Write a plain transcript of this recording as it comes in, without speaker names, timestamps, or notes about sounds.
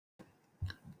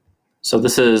So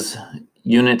this is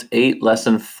Unit 8,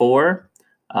 Lesson 4,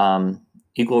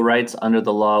 Equal Rights Under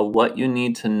the Law, What You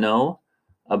Need to Know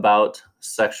About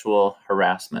Sexual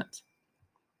Harassment.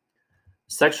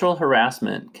 Sexual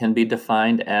harassment can be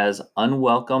defined as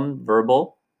unwelcome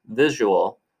verbal,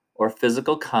 visual, or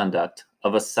physical conduct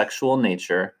of a sexual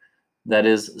nature that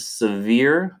is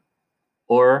severe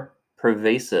or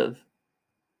pervasive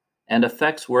and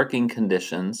affects working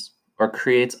conditions or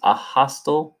creates a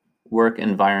hostile work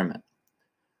environment.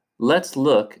 Let's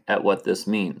look at what this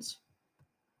means.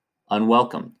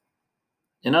 Unwelcome.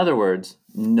 In other words,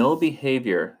 no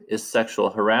behavior is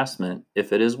sexual harassment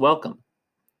if it is welcome.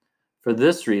 For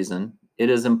this reason,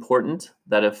 it is important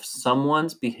that if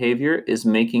someone's behavior is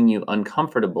making you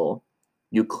uncomfortable,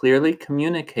 you clearly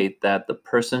communicate that the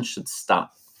person should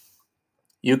stop.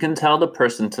 You can tell the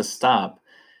person to stop,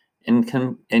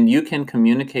 and you can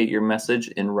communicate your message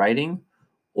in writing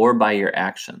or by your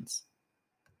actions.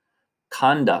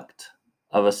 Conduct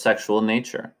of a sexual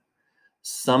nature.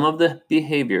 Some of the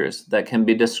behaviors that can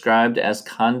be described as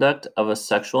conduct of a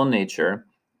sexual nature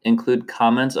include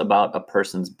comments about a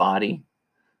person's body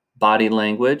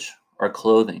language, or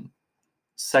clothing,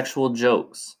 sexual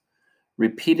jokes,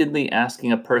 repeatedly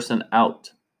asking a person out,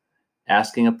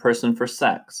 asking a person for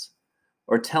sex,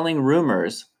 or telling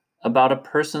rumors about a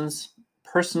person's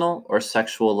personal or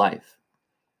sexual life.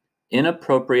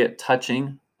 Inappropriate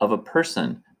touching of a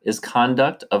person is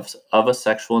conduct of a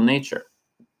sexual nature.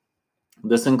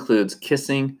 This includes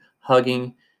kissing,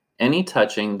 hugging, any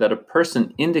touching that a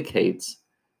person indicates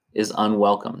is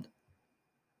unwelcomed.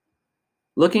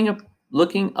 Looking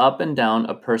up and down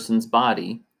a person's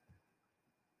body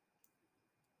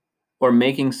or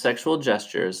making sexual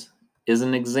gestures is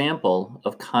an example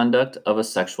of conduct of a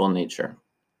sexual nature.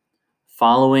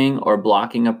 Following or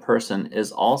blocking a person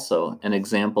is also an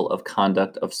example of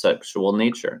conduct of sexual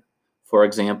nature. For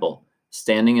example,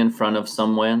 standing in front of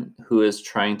someone who is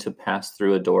trying to pass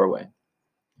through a doorway.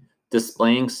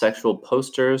 Displaying sexual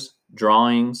posters,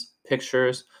 drawings,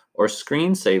 pictures, or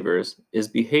screensavers is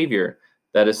behavior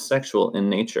that is sexual in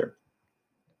nature.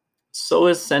 So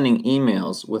is sending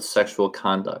emails with sexual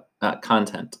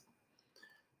content.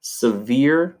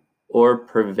 Severe or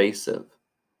pervasive.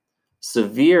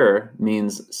 Severe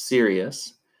means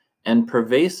serious, and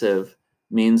pervasive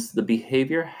means the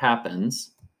behavior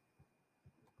happens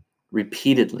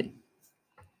repeatedly.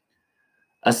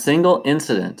 A single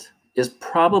incident is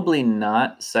probably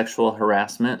not sexual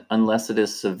harassment unless it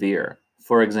is severe.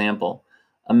 For example,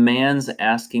 a man's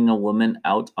asking a woman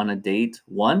out on a date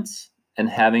once and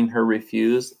having her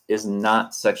refuse is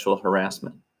not sexual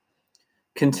harassment.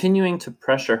 Continuing to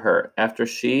pressure her after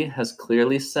she has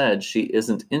clearly said she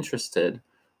isn't interested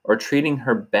or treating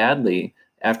her badly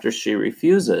after she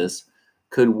refuses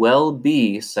could well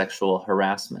be sexual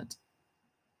harassment.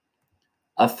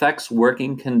 Affects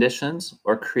working conditions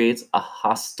or creates a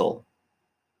hostile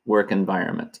work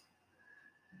environment.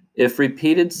 If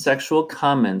repeated sexual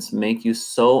comments make you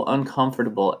so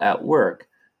uncomfortable at work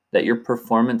that your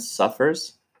performance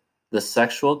suffers, the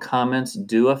sexual comments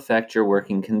do affect your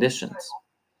working conditions.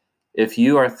 If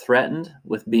you are threatened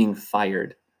with being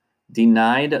fired,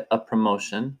 denied a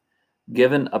promotion,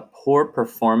 given a poor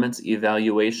performance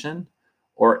evaluation,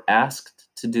 or asked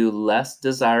to do less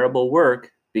desirable work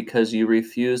because you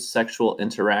refuse sexual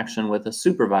interaction with a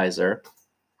supervisor,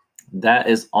 that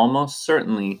is almost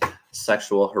certainly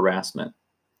sexual harassment.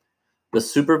 The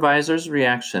supervisor's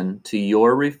reaction to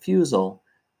your refusal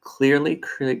clearly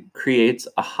creates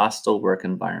a hostile work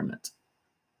environment.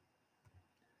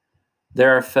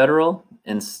 There are federal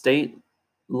and state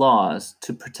laws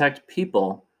to protect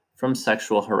people from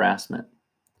sexual harassment.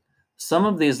 Some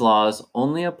of these laws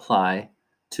only apply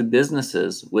to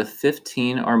businesses with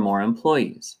 15 or more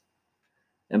employees.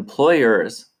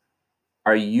 Employers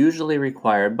are usually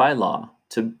required by law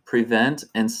to prevent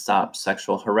and stop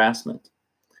sexual harassment.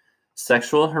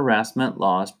 Sexual harassment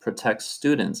laws protect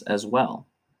students as well.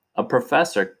 A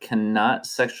professor cannot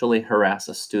sexually harass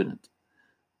a student.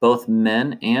 Both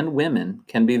men and women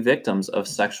can be victims of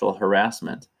sexual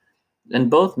harassment, and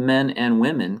both men and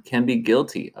women can be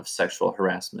guilty of sexual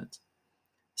harassment.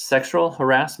 Sexual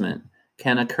harassment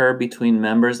can occur between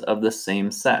members of the same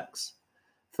sex.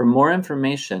 For more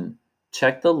information,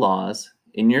 check the laws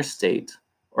in your state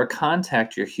or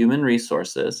contact your Human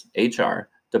Resources, HR,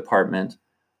 department,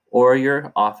 or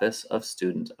your Office of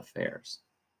Student Affairs.